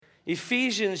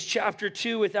Ephesians chapter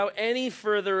 2, without any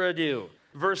further ado,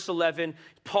 verse 11,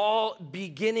 Paul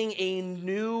beginning a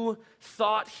new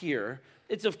thought here.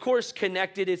 It's of course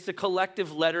connected. It's a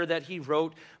collective letter that he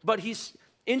wrote, but he's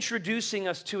introducing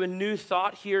us to a new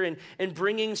thought here and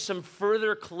bringing some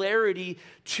further clarity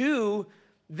to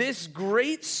this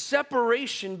great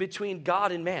separation between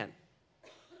God and man.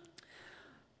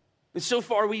 And so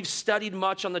far, we've studied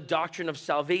much on the doctrine of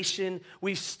salvation.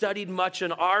 We've studied much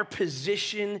on our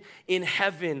position in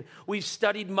heaven. We've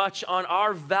studied much on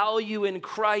our value in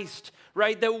Christ,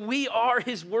 right? That we are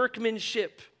his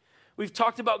workmanship. We've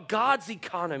talked about God's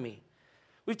economy.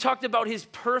 We've talked about his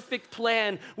perfect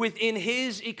plan within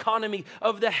his economy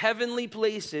of the heavenly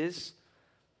places,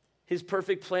 his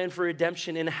perfect plan for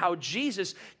redemption, and how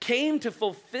Jesus came to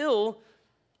fulfill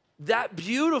that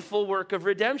beautiful work of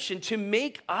redemption, to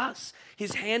make us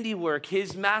his handiwork,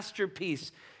 his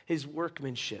masterpiece, his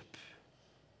workmanship.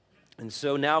 And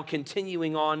so now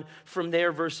continuing on from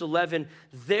there, verse 11,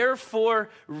 therefore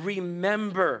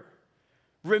remember.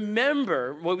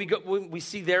 Remember, when we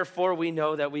see therefore, we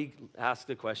know that we ask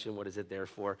the question, what is it there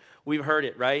for? We've heard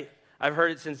it, right? I've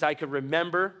heard it since I could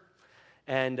remember,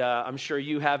 and I'm sure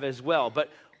you have as well.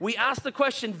 But we ask the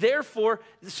question, therefore,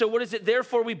 so what is it?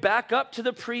 Therefore, we back up to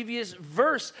the previous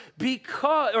verse,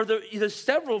 because, or the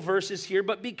several verses here,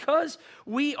 but because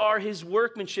we are his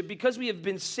workmanship, because we have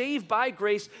been saved by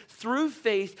grace through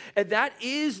faith, and that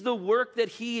is the work that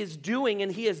he is doing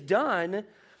and he has done,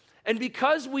 and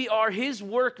because we are his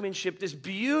workmanship, this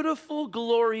beautiful,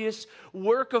 glorious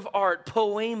work of art,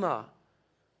 poema,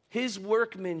 his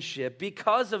workmanship,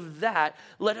 because of that,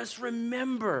 let us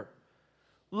remember.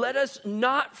 Let us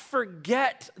not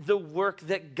forget the work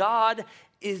that God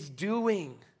is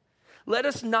doing. Let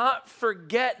us not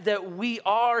forget that we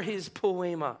are his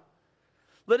poema.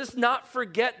 Let us not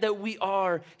forget that we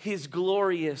are his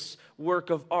glorious work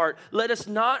of art. Let us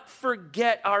not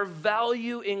forget our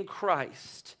value in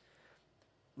Christ.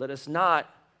 Let us not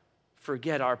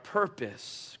forget our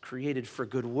purpose, created for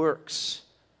good works,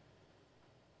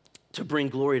 to bring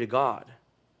glory to God.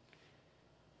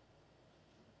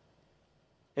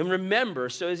 And remember,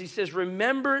 so as he says,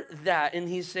 remember that, and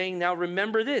he's saying now,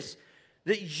 remember this,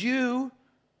 that you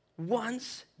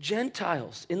once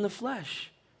Gentiles in the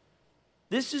flesh.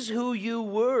 This is who you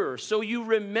were. So you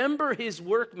remember his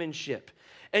workmanship.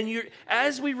 And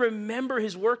as we remember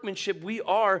his workmanship, we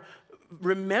are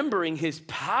remembering his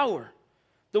power.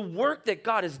 The work that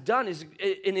God has done is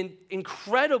an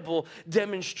incredible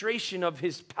demonstration of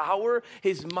his power,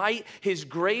 his might, his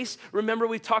grace. Remember,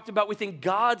 we talked about within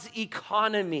God's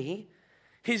economy,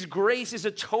 his grace is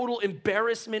a total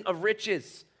embarrassment of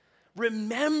riches.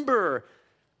 Remember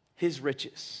his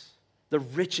riches, the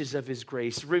riches of his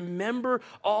grace. Remember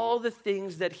all the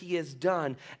things that he has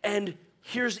done. And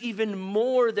here's even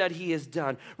more that he has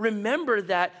done. Remember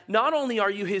that not only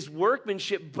are you his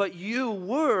workmanship, but you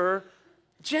were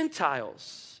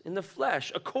Gentiles in the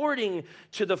flesh, according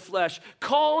to the flesh,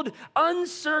 called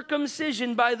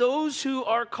uncircumcision by those who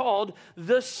are called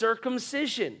the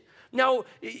circumcision. Now,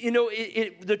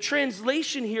 the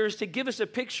translation here is to give us a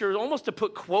picture, almost to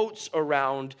put quotes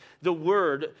around the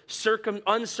word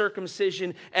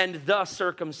uncircumcision and the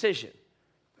circumcision.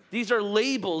 These are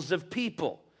labels of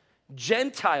people.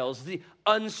 Gentiles, the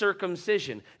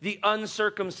uncircumcision, the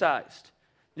uncircumcised.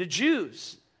 The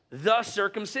Jews, the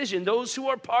circumcision, those who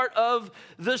are part of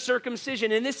the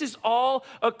circumcision. And this is all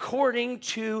according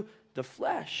to the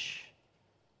flesh.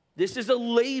 This is a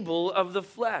label of the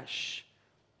flesh.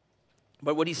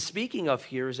 But what he's speaking of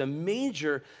here is a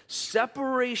major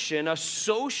separation, a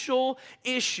social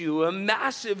issue, a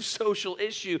massive social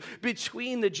issue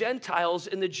between the Gentiles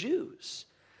and the Jews.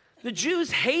 The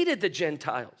Jews hated the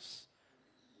Gentiles.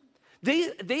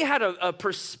 They had a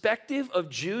perspective of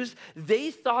Jews. They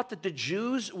thought that the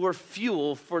Jews were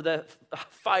fuel for the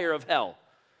fire of hell.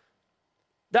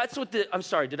 That's what I'm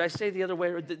sorry, did I say the other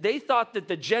way? They thought that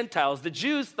the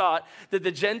Jews thought that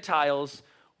the Gentiles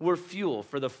were fuel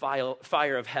for the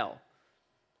fire of hell.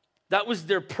 That was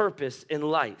their purpose in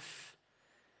life.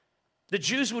 The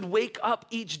Jews would wake up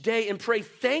each day and pray,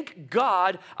 thank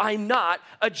God I'm not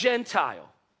a Gentile.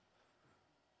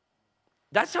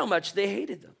 That's how much they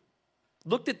hated them.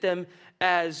 Looked at them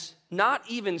as not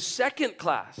even second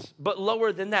class, but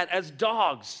lower than that, as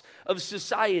dogs of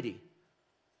society.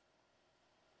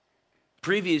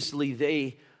 Previously,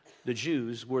 the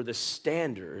Jews, were the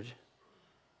standard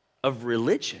of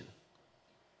religion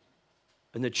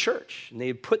in the church. And they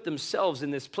had put themselves in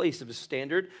this place of a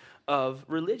standard of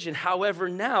religion. However,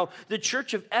 now, the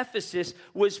church of Ephesus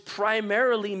was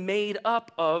primarily made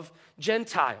up of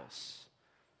Gentiles.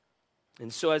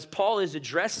 And so as Paul is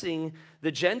addressing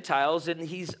the Gentiles, and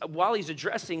while he's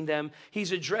addressing them,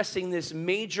 he's addressing this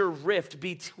major rift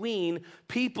between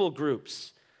people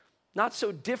groups, not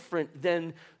so different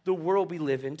than the world we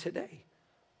live in today.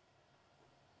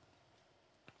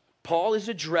 Paul is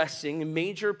addressing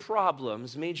major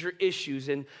problems, major issues,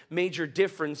 and major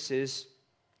differences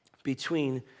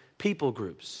between people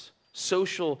groups,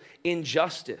 social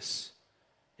injustice,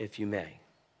 if you may.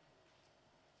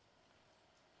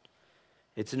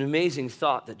 It's an amazing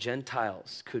thought that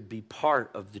Gentiles could be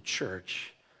part of the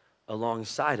church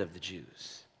alongside of the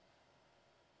Jews.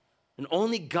 And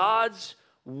only God's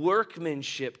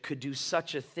workmanship could do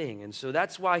such a thing. And so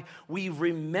that's why we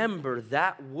remember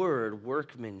that word,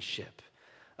 workmanship,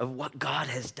 of what God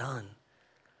has done.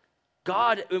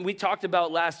 God, and we talked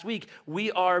about last week, we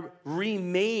are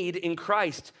remade in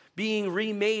Christ, being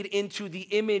remade into the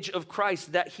image of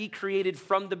Christ that he created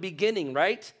from the beginning,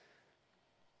 right?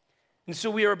 And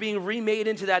so we are being remade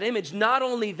into that image. Not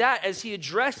only that, as he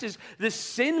addresses the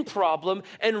sin problem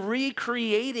and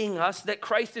recreating us, that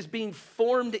Christ is being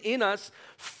formed in us,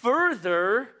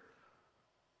 further,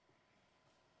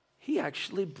 he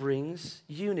actually brings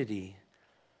unity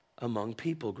among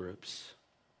people groups.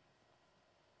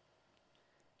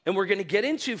 And we're going to get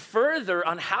into further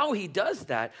on how he does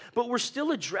that, but we're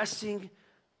still addressing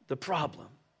the problem.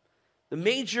 The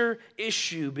major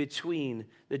issue between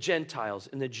the Gentiles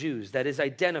and the Jews that is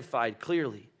identified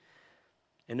clearly.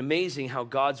 And amazing how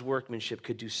God's workmanship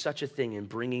could do such a thing in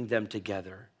bringing them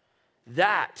together.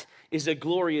 That is a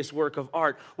glorious work of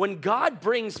art. When God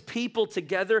brings people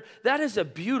together, that is a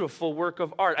beautiful work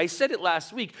of art. I said it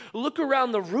last week. Look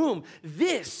around the room.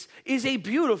 This is a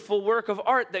beautiful work of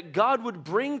art that God would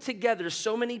bring together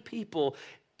so many people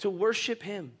to worship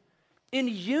him in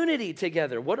unity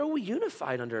together. What are we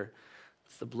unified under?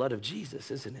 It's the blood of Jesus,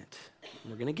 isn't it?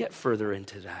 We're going to get further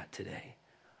into that today.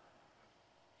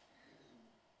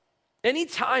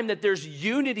 Anytime that there's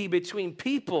unity between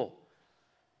people,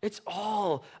 it's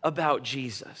all about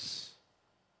Jesus.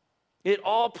 It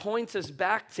all points us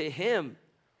back to him.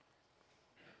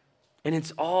 And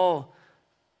it's all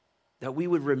that we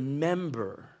would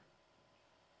remember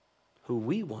who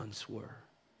we once were.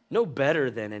 No better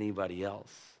than anybody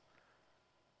else.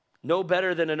 No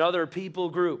better than another people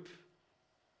group.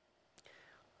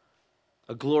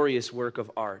 A glorious work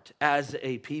of art as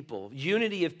a people.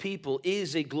 Unity of people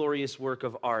is a glorious work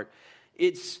of art.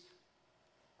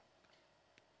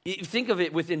 Think of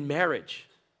it within marriage.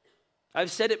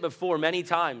 I've said it before many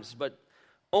times, but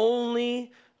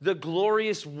only the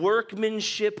glorious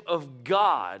workmanship of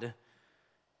God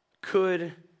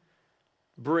could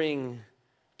bring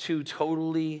two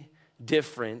totally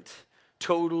different,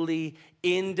 totally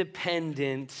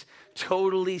independent,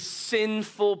 totally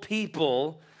sinful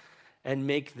people and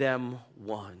make them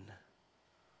one.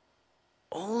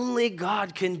 Only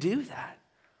God can do that.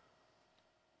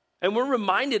 And we're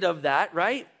reminded of that,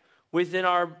 right? Within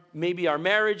maybe our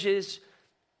marriages,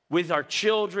 with our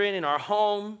children, in our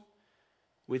home,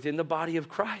 within the body of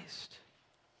Christ.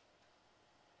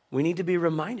 We need to be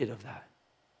reminded of that.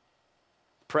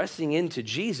 Pressing into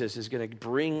Jesus is going to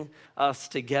bring us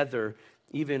together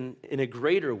even in a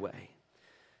greater way.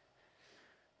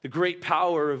 The great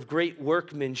power of great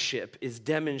workmanship is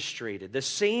demonstrated. The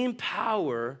same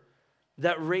power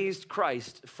that raised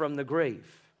Christ from the grave.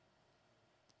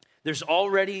 There's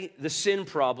already the sin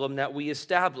problem that we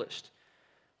established,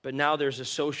 but now there's a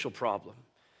social problem.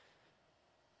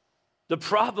 The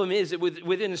problem is that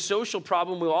within a social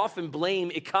problem, we'll often blame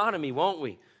economy, won't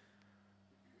we?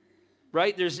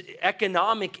 Right? There's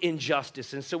economic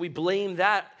injustice, and so we blame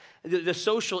that, the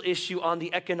social issue, on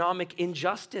the economic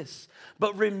injustice.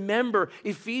 But remember,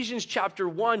 Ephesians chapter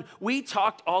 1, we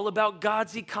talked all about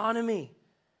God's economy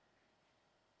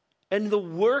and the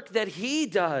work that he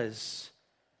does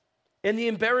and the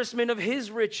embarrassment of his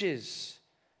riches.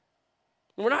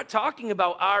 We're not talking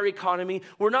about our economy.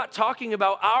 We're not talking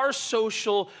about our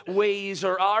social ways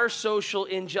or our social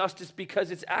injustice,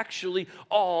 because it's actually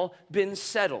all been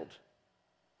settled.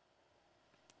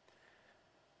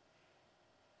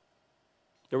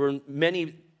 There were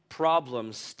many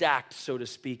problems stacked, so to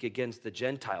speak, against the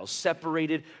Gentiles,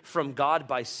 separated from God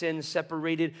by sin,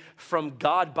 separated from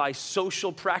God by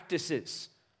social practices.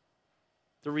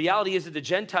 The reality is that the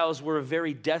Gentiles were a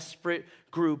very desperate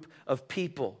group of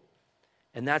people,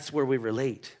 and that's where we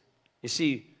relate. You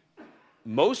see,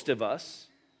 most of us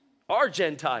are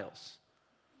Gentiles,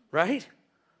 right?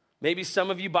 Maybe some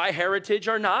of you by heritage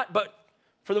are not, but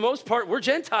for the most part, we're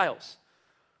Gentiles.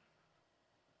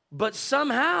 But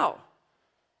somehow,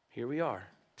 here we are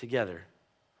together,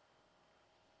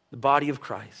 the body of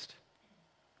Christ.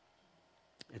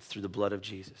 It's through the blood of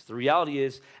Jesus. The reality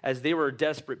is, as they were a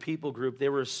desperate people group,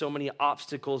 there were so many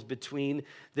obstacles between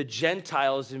the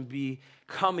Gentiles and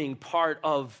becoming part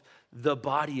of the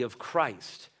body of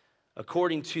Christ.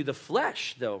 According to the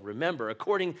flesh, though, remember,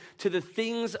 according to the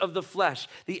things of the flesh,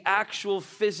 the actual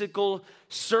physical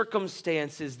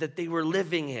circumstances that they were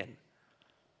living in.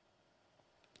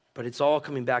 But it's all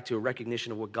coming back to a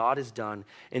recognition of what God has done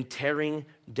in tearing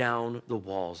down the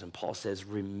walls. And Paul says,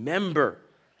 remember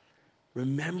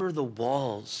the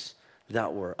walls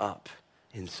that were up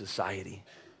in society.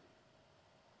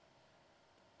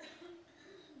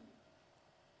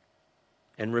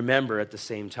 And remember at the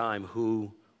same time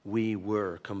who we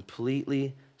were,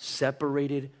 completely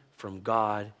separated from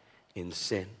God in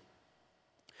sin.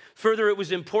 Further, it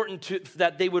was important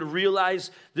that they would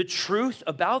realize the truth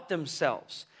about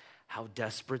themselves, how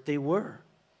desperate they were.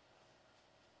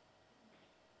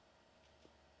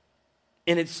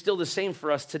 And it's still the same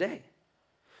for us today,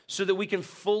 so that we can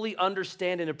fully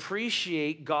understand and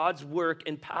appreciate God's work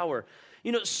and power.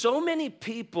 You know, so many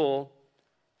people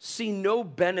see no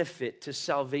benefit to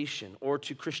salvation or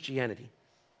to Christianity.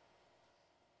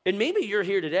 And maybe you're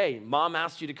here today, mom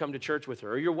asked you to come to church with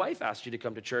her, or your wife asked you to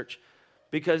come to church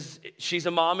because she's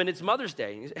a mom and it's Mother's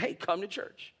Day. And you say, hey, come to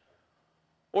church.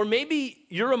 Or maybe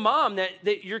you're a mom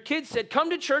that your kids said, come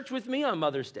to church with me on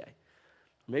Mother's Day.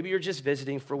 Maybe you're just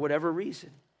visiting for whatever reason.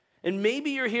 And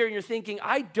maybe you're here and you're thinking,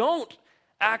 I don't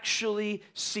actually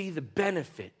see the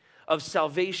benefit of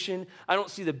salvation. I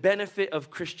don't see the benefit of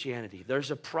Christianity.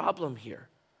 There's a problem here.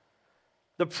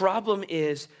 The problem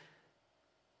is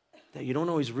that you don't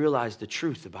always realize the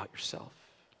truth about yourself.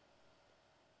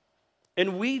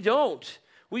 And we don't.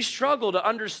 We struggle to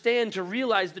understand, to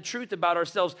realize the truth about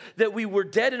ourselves, that we were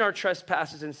dead in our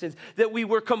trespasses and sins, that we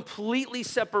were completely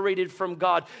separated from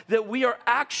God, that we're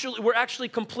actually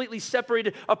completely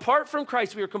separated. Apart from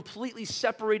Christ, we are completely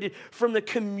separated from the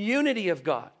community of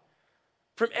God,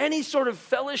 from any sort of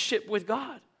fellowship with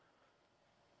God.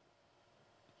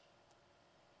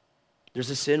 There's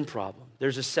a sin problem.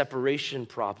 There's a separation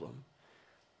problem.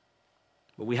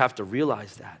 But we have to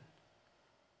realize that.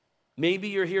 Maybe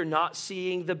you're here not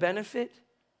seeing the benefit,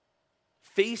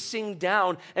 facing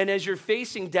down, and as you're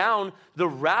facing down the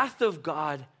wrath of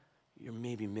God, you're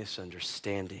maybe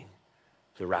misunderstanding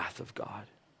the wrath of God.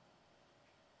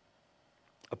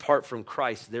 Apart from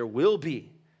Christ, there will be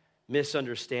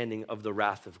misunderstanding of the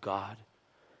wrath of God.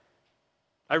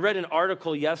 I read an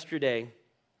article yesterday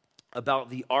about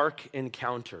the Ark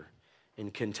Encounter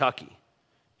in Kentucky.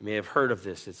 You may have heard of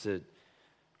this. It's a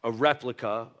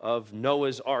replica of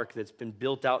Noah's Ark that's been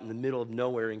built out in the middle of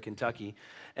nowhere in Kentucky.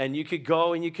 And you could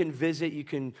go and you can visit, you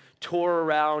can tour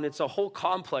around. It's a whole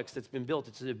complex that's been built.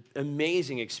 It's an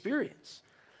amazing experience.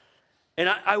 And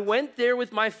I went there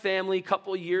with my family a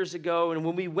couple of years ago, and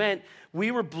when we went,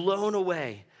 we were blown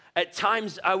away. At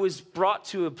times, I was brought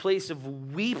to a place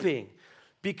of weeping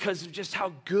because of just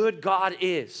how good God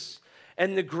is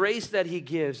and the grace that he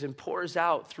gives and pours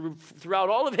out throughout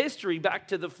all of history back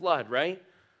to the flood, right?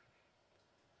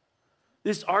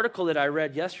 This article that I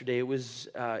read yesterday, it was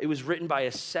written by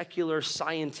a secular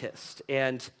scientist,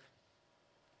 and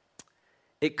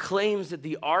it claims that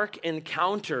the Ark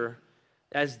Encounter,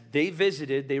 as they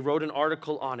visited, they wrote an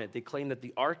article on it. They claim that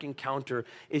the Ark Encounter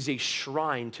is a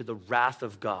shrine to the wrath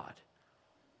of God.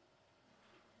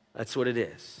 That's what it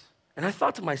is. And I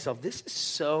thought to myself, this is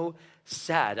so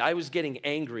sad. I was getting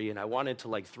angry, and I wanted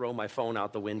to throw my phone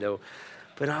out the window,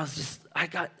 but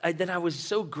I was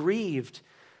so grieved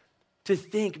to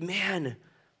think, man,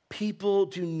 people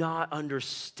do not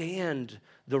understand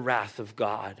the wrath of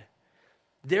God.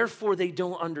 Therefore, they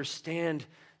don't understand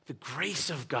the grace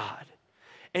of God.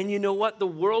 And you know what? The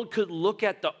world could look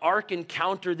at the Ark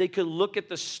Encounter. They could look at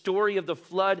the story of the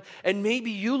flood. And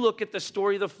maybe you look at the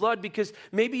story of the flood because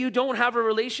maybe you don't have a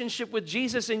relationship with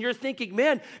Jesus and you're thinking,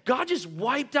 man, God just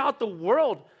wiped out the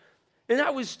world. And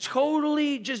that was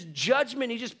totally just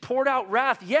judgment. He just poured out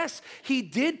wrath. Yes, he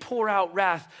did pour out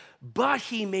wrath, but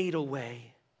he made a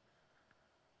way.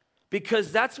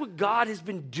 Because that's what God has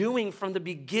been doing from the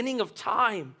beginning of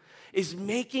time, is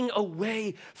making a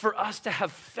way for us to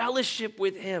have fellowship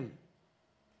with him.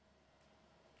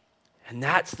 And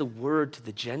that's the word to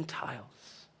the Gentiles.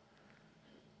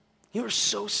 You are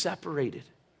so separated.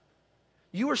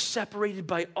 You are separated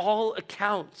by all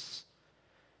accounts.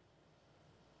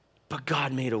 But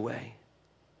God made a way.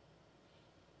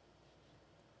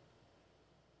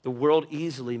 The world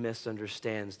easily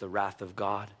misunderstands the wrath of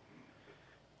God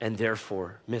and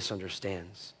therefore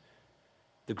misunderstands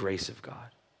the grace of God.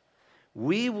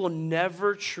 we will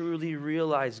never truly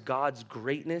realize God's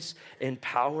greatness and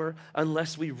power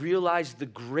unless we realize the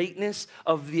greatness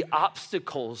of the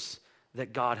obstacles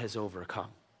that God has overcome.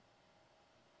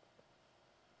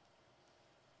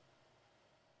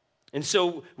 And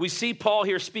so we see Paul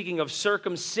here speaking of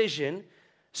circumcision.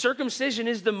 Circumcision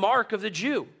is the mark of the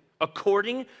Jew,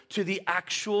 according to the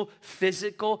actual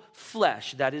physical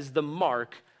flesh. That is the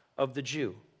mark of the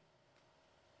Jew.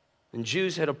 And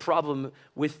Jews had a problem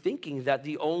with thinking that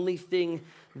the only thing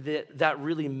that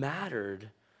really mattered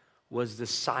was the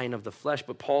sign of the flesh.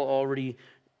 But Paul already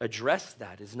addressed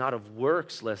that. It's not of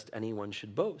works, lest anyone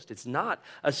should boast. It's not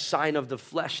a sign of the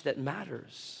flesh that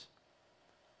matters.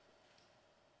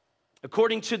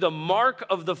 According to the mark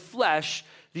of the flesh,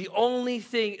 the only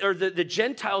thing, or the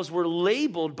Gentiles were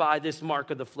labeled by this mark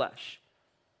of the flesh.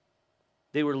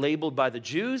 They were labeled by the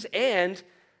Jews, and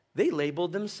they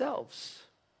labeled themselves.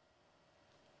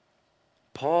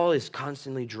 Paul is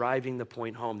constantly driving the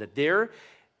point home that there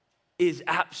is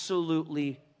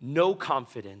absolutely no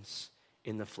confidence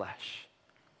in the flesh.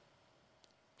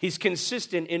 He's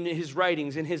consistent in his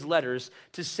writings, in his letters,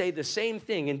 to say the same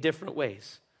thing in different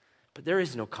ways. But there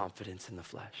is no confidence in the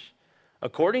flesh.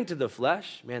 According to the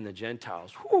flesh, man, the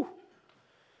Gentiles,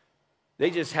 they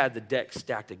just had the deck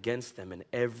stacked against them in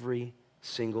every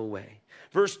single way.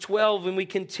 Verse 12, when we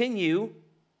continue,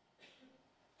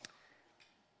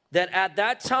 that at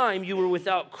that time you were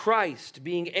without Christ,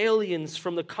 being aliens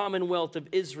from the commonwealth of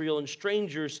Israel and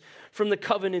strangers from the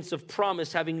covenants of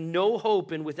promise, having no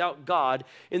hope and without God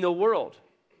in the world.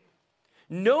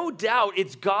 No doubt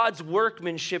it's God's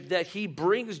workmanship that he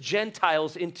brings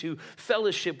Gentiles into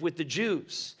fellowship with the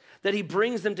Jews, that he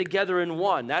brings them together in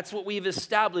one. That's what we've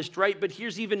established, right? But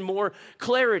here's even more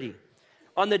clarity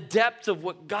on the depth of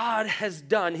what God has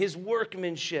done, his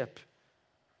workmanship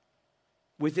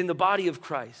within the body of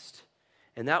Christ.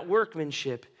 And that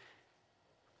workmanship,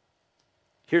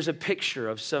 here's a picture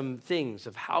of some things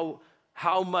of how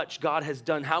much God has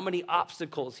done, how many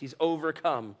obstacles he's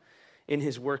overcome in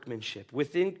his workmanship.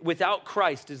 Without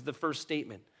Christ is the first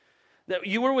statement. That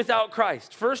you were without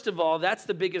Christ. First of all, that's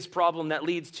the biggest problem that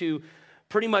leads to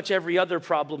pretty much every other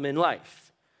problem in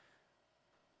life.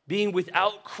 Being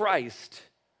without Christ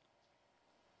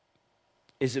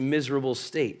is a miserable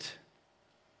state.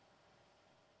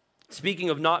 Speaking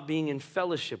of not being in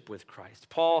fellowship with Christ,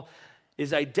 Paul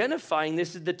is identifying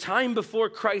this as the time before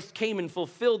Christ came and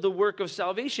fulfilled the work of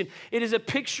salvation. It is a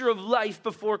picture of life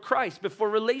before Christ, before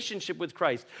relationship with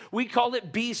Christ. We call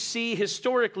it BC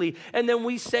historically, and then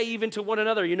we say even to one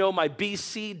another, my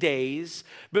BC days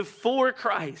before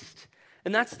Christ.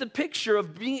 And that's the picture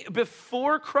of being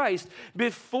before Christ.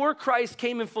 Before Christ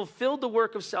came and fulfilled the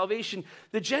work of salvation,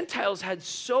 the Gentiles had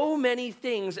so many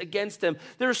things against them.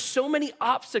 There are so many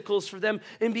obstacles for them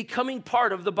in becoming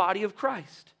part of the body of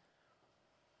Christ.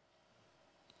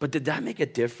 But did that make a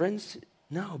difference?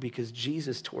 No, because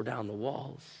Jesus tore down the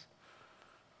walls.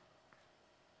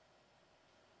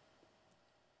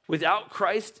 Without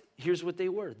Christ, here's what they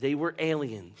were. They were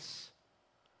aliens.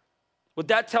 What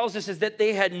that tells us is that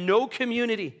they had no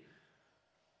community.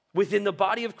 Within the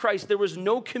body of Christ, there was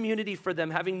no community for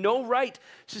them, having no right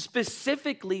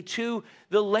specifically to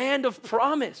the land of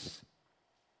promise.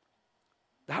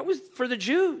 That was for the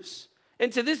Jews.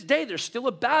 And to this day, there's still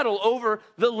a battle over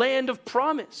the land of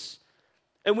promise.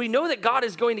 And we know that God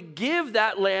is going to give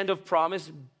that land of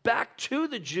promise back to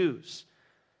the Jews.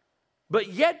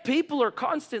 But yet people are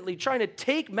constantly trying to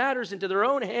take matters into their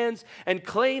own hands and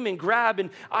claim and grab,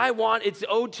 and it's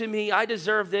owed to me, I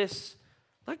deserve this.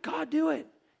 Let God do it.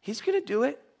 He's going to do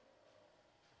it.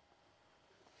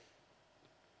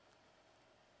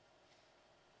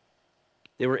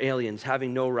 They were aliens,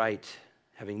 having no right,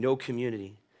 having no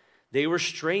community. They were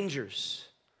strangers.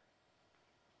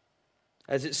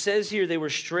 As it says here, they were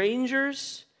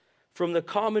strangers from the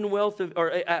commonwealth of,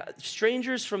 or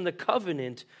strangers from the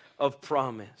covenant of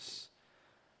promise.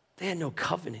 They had no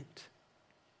covenant.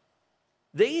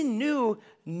 They knew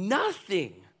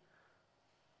nothing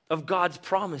of God's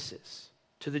promises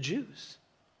to the Jews.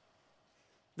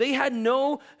 They had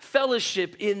no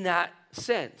fellowship in that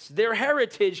sense. Their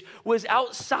heritage was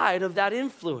outside of that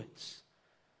influence.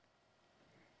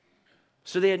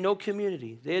 So they had no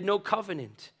community. They had no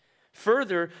covenant.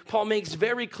 Further, Paul makes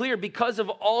very clear, because of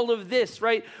all of this,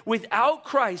 right? Without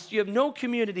Christ, you have no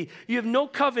community. You have no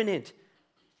covenant.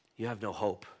 You have no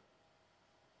hope.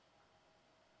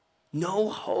 No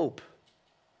hope.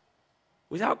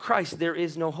 Without Christ, there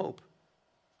is no hope.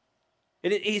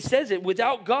 And he says it,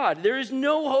 without God, there is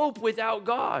no hope without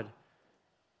God.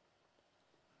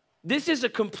 This is a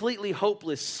completely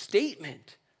hopeless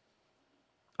statement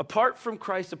Apart from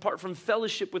Christ, apart from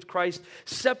fellowship with Christ,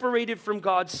 separated from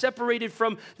God, separated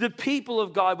from the people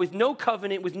of God, with no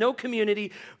covenant, with no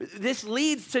community, this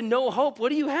leads to no hope. What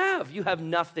do you have? You have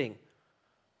nothing.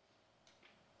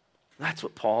 That's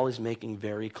what Paul is making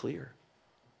very clear.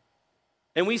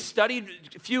 And we studied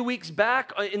a few weeks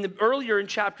back earlier in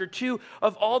chapter 2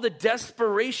 of all the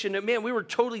desperation. And man, we were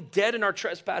totally dead in our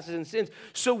trespasses and sins.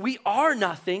 So we are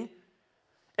nothing.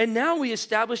 And now we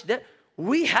established that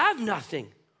we have nothing.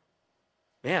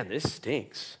 Man, this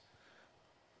stinks.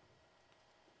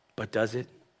 But does it?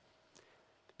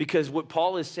 Because what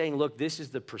Paul is saying, look, this is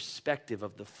the perspective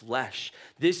of the flesh.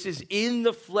 This is in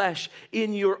the flesh,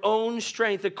 in your own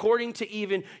strength, according to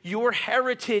even your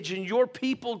heritage and your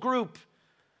people group.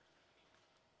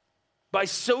 By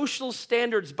social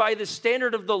standards, by the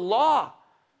standard of the law,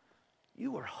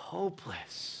 you are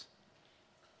hopeless.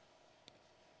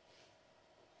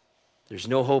 There's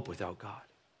no hope without God.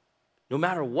 No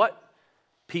matter what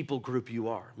people group you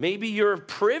are. Maybe you're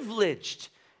privileged.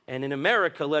 And in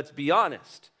America, let's be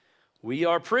honest, we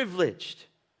are privileged.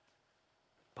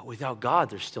 But without God,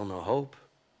 there's still no hope.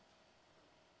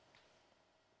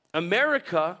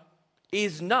 America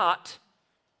is not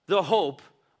the hope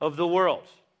of the world.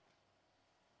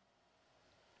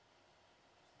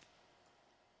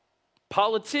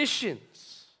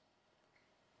 Politicians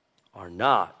are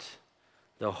not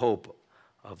the hope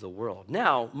of the world.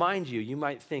 Now, mind you, you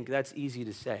might think that's easy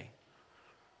to say.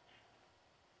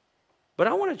 But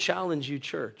I want to challenge you,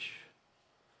 church.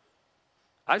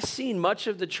 I've seen much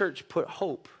of the church put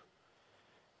hope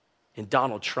in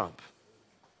Donald Trump.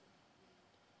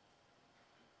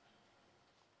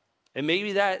 And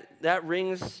maybe that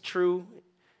rings true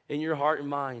in your heart and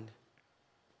mind.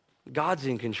 God's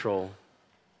in control.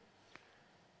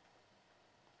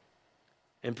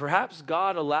 And perhaps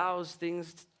God allows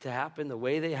things to happen the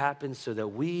way they happen so that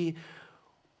we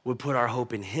would put our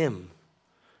hope in him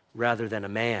rather than a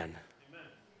man. Amen.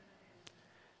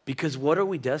 Because what are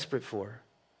we desperate for?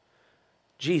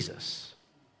 Jesus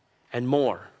and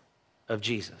more of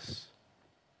Jesus.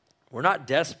 We're not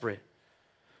desperate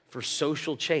for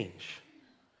social change.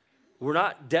 We're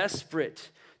not desperate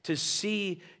to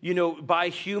see, by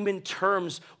human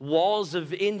terms, walls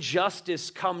of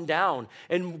injustice come down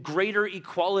and greater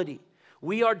equality.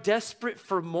 We are desperate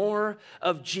for more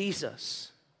of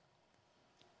Jesus.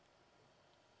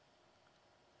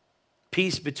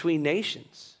 Peace between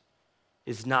nations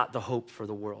is not the hope for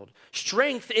the world.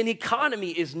 Strength in economy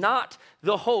is not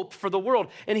the hope for the world.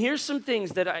 And here's some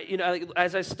things that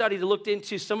as I studied, I looked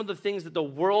into some of the things that the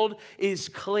world is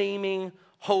claiming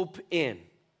hope in.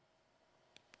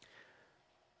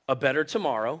 A better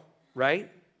tomorrow,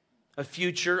 right? A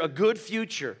future, a good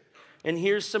future. And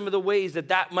here's some of the ways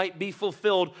that might be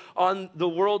fulfilled on the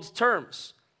world's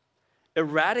terms.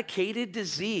 Eradicated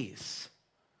disease,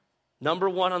 number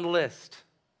 1 on the list.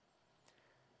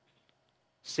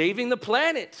 Saving the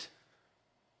planet,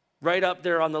 right up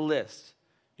there on the list.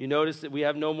 You notice that we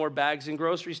have no more bags in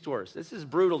grocery stores. This is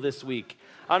brutal this week.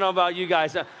 I don't know about you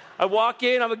guys. I walk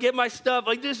in, I'm going to get my stuff,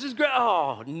 like this is great.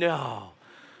 Oh, no.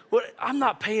 I'm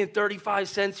not paying 35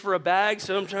 cents for a bag,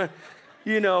 so I'm trying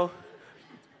to,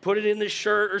 put it in the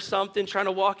shirt or something, trying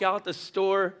to walk out the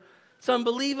store. It's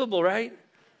unbelievable, right?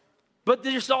 But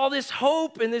there's all this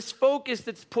hope and this focus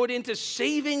that's put into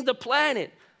saving the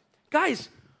planet. Guys,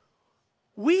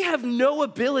 we have no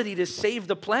ability to save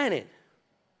the planet.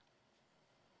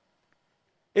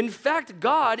 In fact,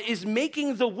 God is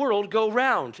making the world go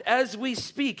round as we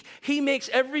speak. He makes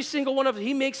every single one of them.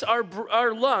 He makes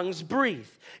our lungs breathe.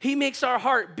 He makes our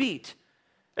heart beat.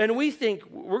 And we think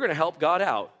we're going to help God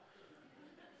out.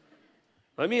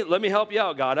 Let me help you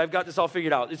out, God. I've got this all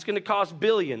figured out. It's going to cost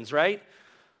billions, right?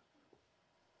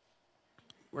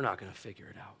 We're not going to figure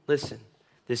it out. Listen,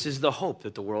 this is the hope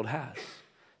that the world has.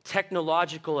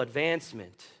 Technological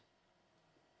advancement.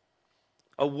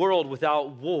 A world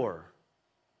without war.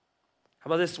 How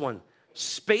about this one?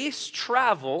 Space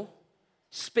travel,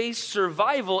 space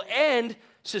survival, and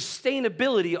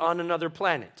sustainability on another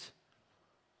planet.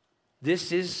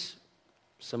 This is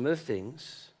some of the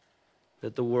things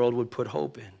that the world would put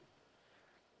hope in.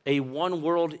 A one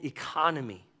world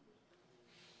economy.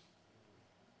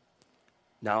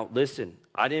 Now, listen,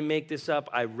 I didn't make this up.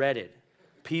 I read it.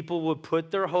 People would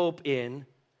put their hope in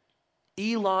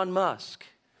Elon Musk.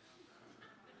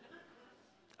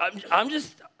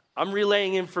 I'm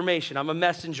relaying information. I'm a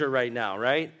messenger right now,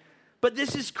 right? But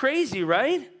this is crazy,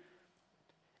 right?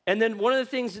 And then one of the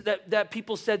things that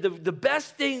people said, the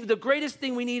best thing, the greatest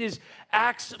thing we need is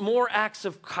more acts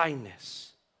of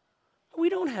kindness. We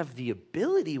don't have the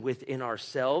ability within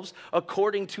ourselves,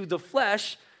 according to the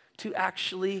flesh, to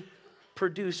actually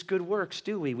produce good works,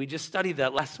 do we? We just studied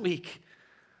that last week.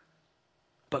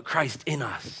 But Christ in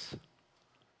us.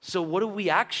 So what do we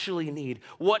actually need?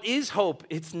 What is hope?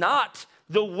 It's not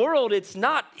the world. It's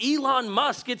not Elon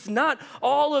Musk. It's not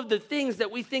all of the things that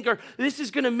we think this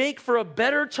is going to make for a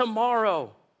better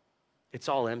tomorrow. It's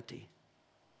all empty.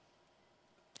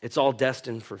 It's all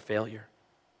destined for failure.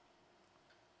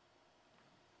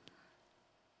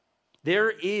 There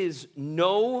is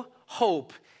no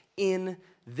hope in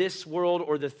this world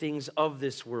or the things of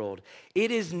this world.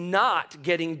 It is not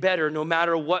getting better no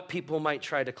matter what people might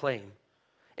try to claim.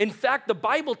 In fact, the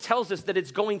Bible tells us that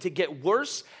it's going to get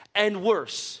worse and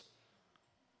worse.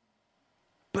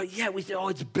 But yet we say, oh,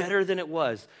 it's better than it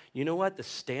was. You know what? The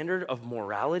standard of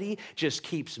morality just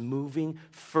keeps moving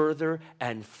further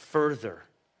and further.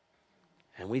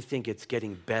 And we think it's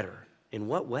getting better. In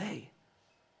what way?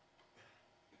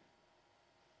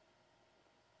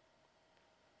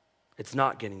 It's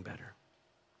not getting better.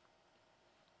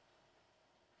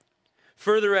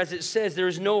 Further, as it says, there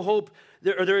is no hope,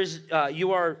 you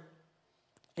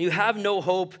have no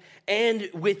hope, and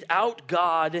without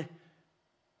God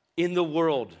in the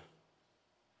world.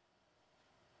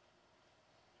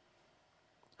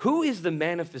 Who is the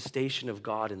manifestation of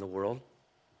God in the world?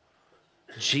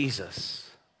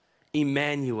 Jesus,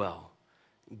 Emmanuel,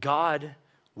 God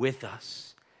with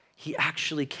us. He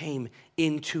actually came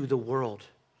into the world.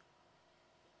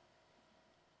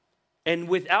 And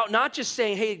without not just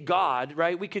saying, hey, God,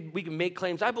 right? We can make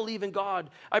claims. I believe in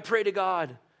God. I pray to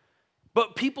God.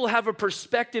 But people have a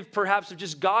perspective perhaps of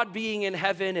just God being in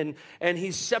heaven and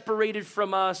he's separated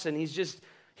from us and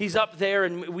he's up there,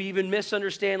 and we even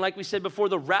misunderstand, like we said before,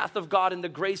 the wrath of God and the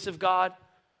grace of God.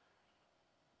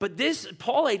 But this,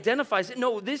 Paul identifies it.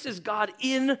 No, this is God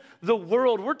in the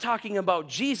world. We're talking about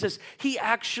Jesus. He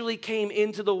actually came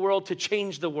into the world to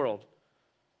change the world.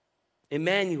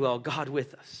 Emmanuel, God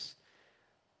with us.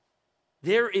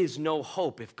 There is no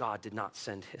hope if God did not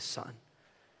send his son.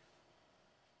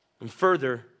 And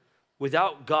further,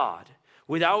 without God,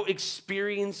 without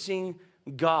experiencing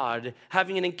God,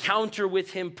 having an encounter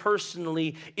with him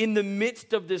personally in the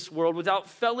midst of this world, without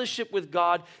fellowship with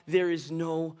God, there is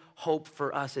no hope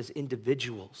for us as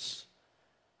individuals.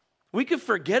 We could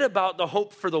forget about the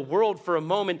hope for the world for a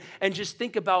moment and just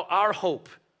think about our hope.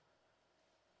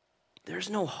 There's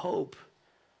no hope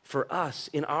for us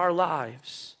in our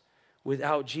lives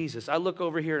without Jesus. I look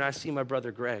over here and I see my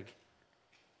brother Greg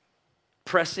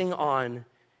pressing on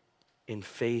in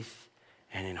faith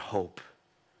and in hope.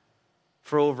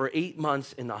 For over 8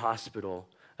 months in the hospital,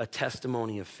 a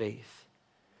testimony of faith.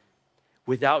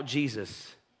 Without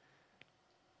Jesus,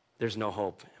 there's no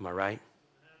hope. Am I right?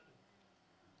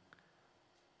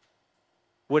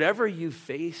 Whatever you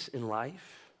face in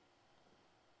life,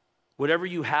 whatever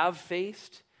you have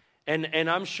faced, and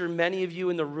I'm sure many of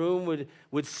you in the room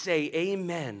would say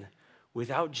amen.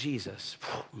 Without Jesus,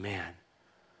 man,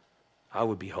 I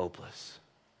would be hopeless.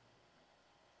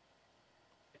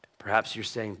 Perhaps you're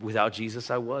saying, without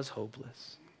Jesus, I was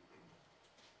hopeless.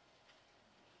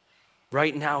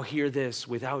 Right now, hear this.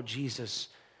 Without Jesus,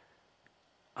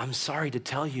 I'm sorry to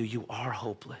tell you, you are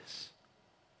hopeless.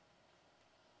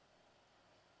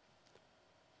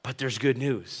 But there's good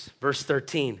news. Verse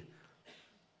 13.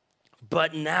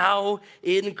 But now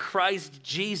in Christ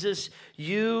Jesus,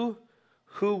 you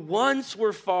who once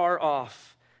were far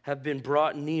off have been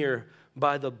brought near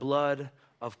by the blood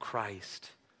of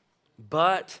Christ.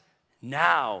 But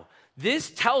now, this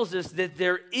tells us that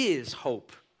there is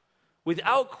hope.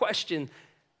 Without question,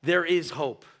 there is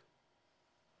hope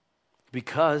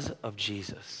because of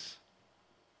Jesus.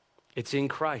 It's in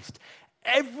Christ.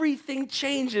 Everything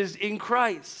changes in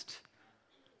Christ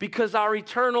because our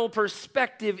eternal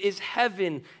perspective is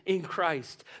heaven in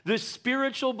Christ. The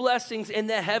spiritual blessings in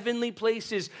the heavenly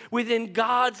places within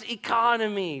God's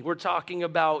economy. We're talking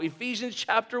about Ephesians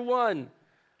chapter 1.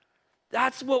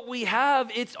 That's what we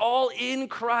have. It's all in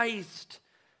Christ.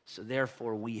 So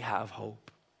therefore, we have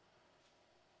hope.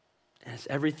 As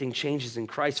everything changes in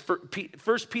Christ.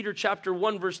 1 Peter chapter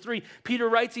 1, verse 3, Peter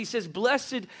writes, he says,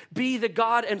 "Blessed be the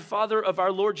God and Father of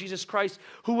our Lord Jesus Christ,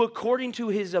 who according to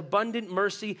his abundant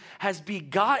mercy has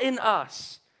begotten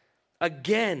us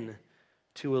again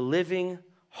to a living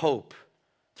hope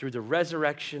through the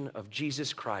resurrection of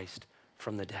Jesus Christ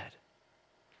from the dead."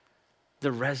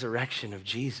 The resurrection of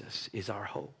Jesus is our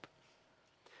hope.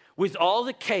 With all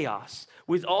the chaos,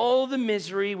 with all the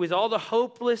misery, with all the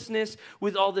hopelessness,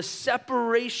 with all the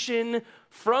separation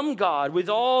from God, with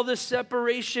all the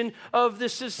separation of the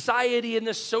society and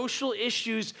the social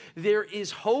issues, there is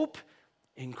hope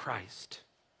in Christ.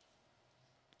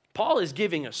 Paul is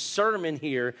giving a sermon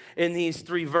here in these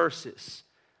 3 verses.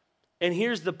 And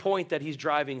here's the point that he's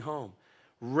driving home.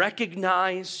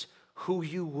 Recognize who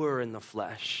you were in the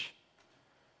flesh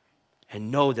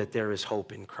and know that there is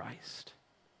hope in Christ.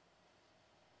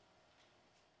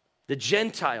 The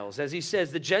Gentiles, as he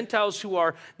says, the Gentiles who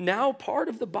are now part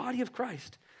of the body of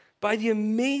Christ by the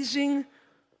amazing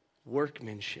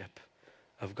workmanship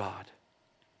of God.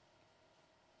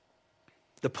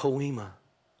 The poema.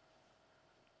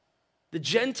 The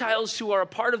Gentiles who are a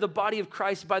part of the body of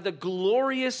Christ by the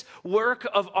glorious work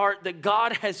of art that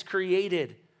God has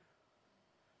created.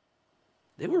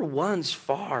 They were once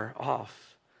far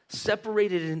off,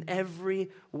 separated in every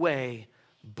way,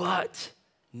 but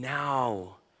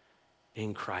now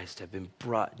in Christ have been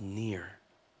brought near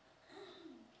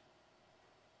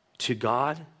to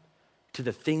God, to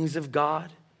the things of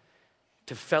God,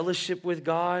 to fellowship with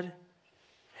God,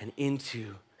 and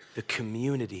into the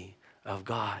community of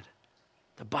God,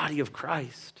 the body of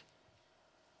Christ.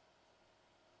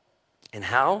 And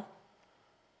how?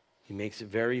 He makes it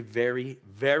very, very,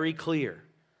 very clear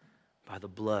by the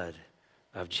blood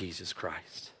of Jesus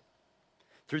Christ.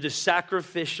 Through the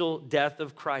sacrificial death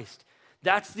of Christ.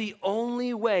 That's the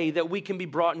only way that we can be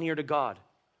brought near to God.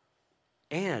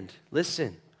 And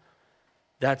listen,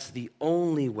 that's the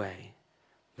only way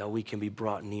that we can be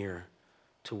brought near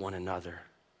to one another.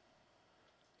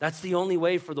 That's the only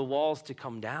way for the walls to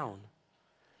come down.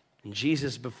 And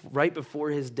Jesus, right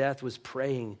before his death, was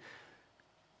praying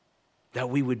that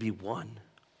we would be one.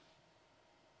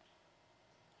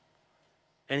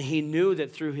 And he knew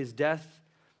that through his death,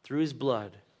 through his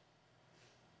blood,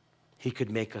 he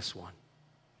could make us one.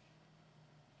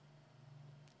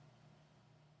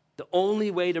 The only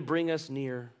way to bring us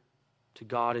near to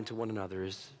God and to one another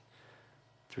is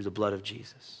through the blood of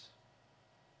Jesus.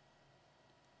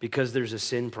 Because there's a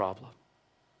sin problem.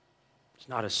 It's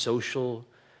not a social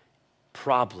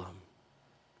problem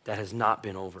that has not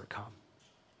been overcome.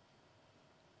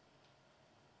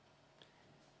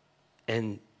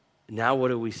 And now what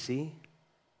do we see?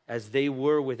 As they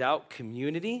were without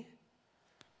community,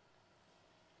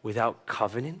 without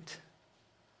covenant,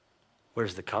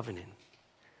 where's the covenant?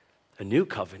 A new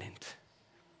covenant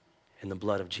in the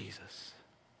blood of Jesus.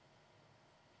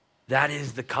 That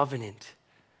is the covenant.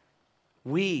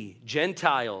 We,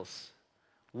 Gentiles,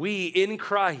 we in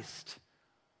Christ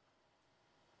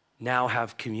now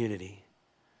have community.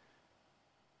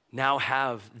 Now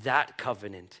have that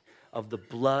covenant of the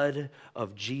blood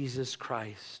of Jesus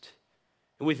Christ.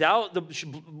 And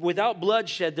without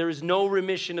bloodshed, there is no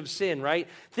remission of sin, right?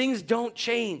 Things don't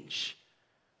change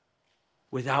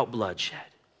without bloodshed.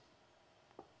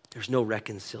 There's no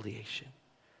reconciliation.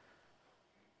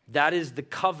 That is the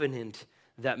covenant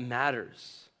that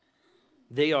matters.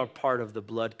 They are part of the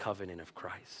blood covenant of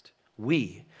Christ.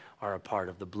 We are a part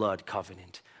of the blood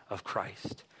covenant of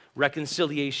Christ.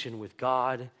 Reconciliation with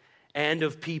God and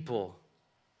of people.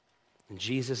 And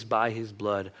Jesus, by his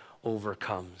blood,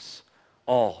 overcomes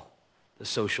all the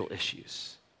social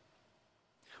issues.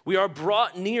 We are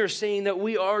brought near, saying that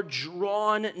we are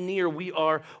drawn near. We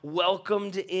are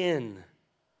welcomed in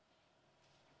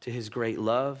to his great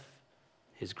love,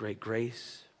 his great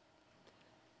grace,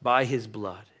 by his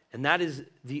blood. And that is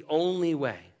the only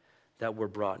way that we're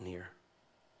brought near.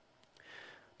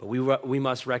 But we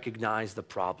must recognize the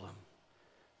problem.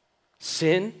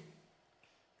 Sin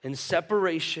and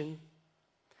separation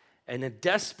and a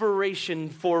desperation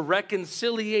for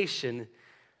reconciliation,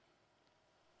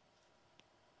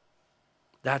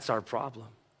 that's our problem.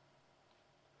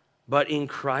 But in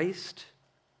Christ,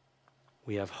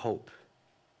 we have hope.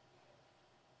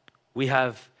 We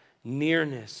have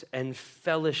nearness and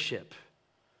fellowship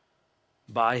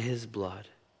by his blood,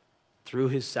 through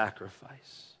his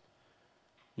sacrifice.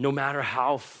 No matter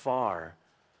how far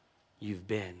you've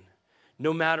been,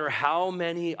 no matter how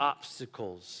many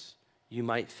obstacles you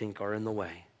might think are in the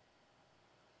way,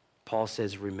 Paul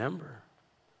says, remember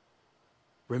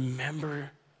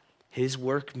his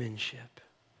workmanship,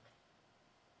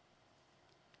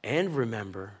 and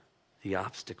remember the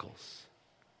obstacles.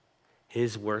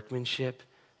 His workmanship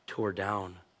tore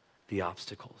down the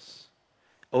obstacles,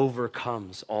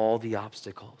 overcomes all the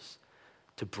obstacles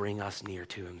to bring us near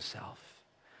to himself.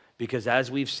 Because as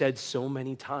we've said so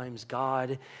many times,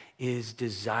 God is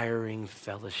desiring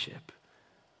fellowship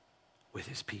with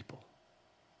his people.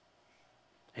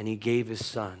 And he gave his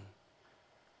son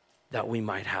that we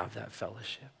might have that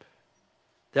fellowship,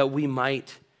 that we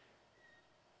might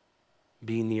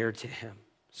be near to him.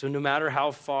 So no matter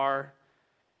how far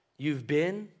you've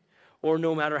been, or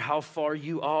no matter how far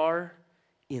you are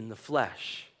in the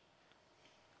flesh,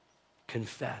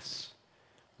 confess,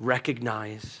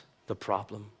 recognize the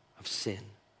problem of sin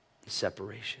and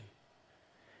separation.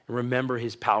 Remember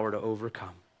his power to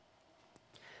overcome,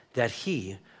 that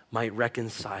he might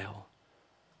reconcile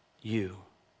you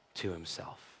to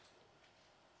himself,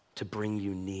 to bring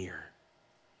you near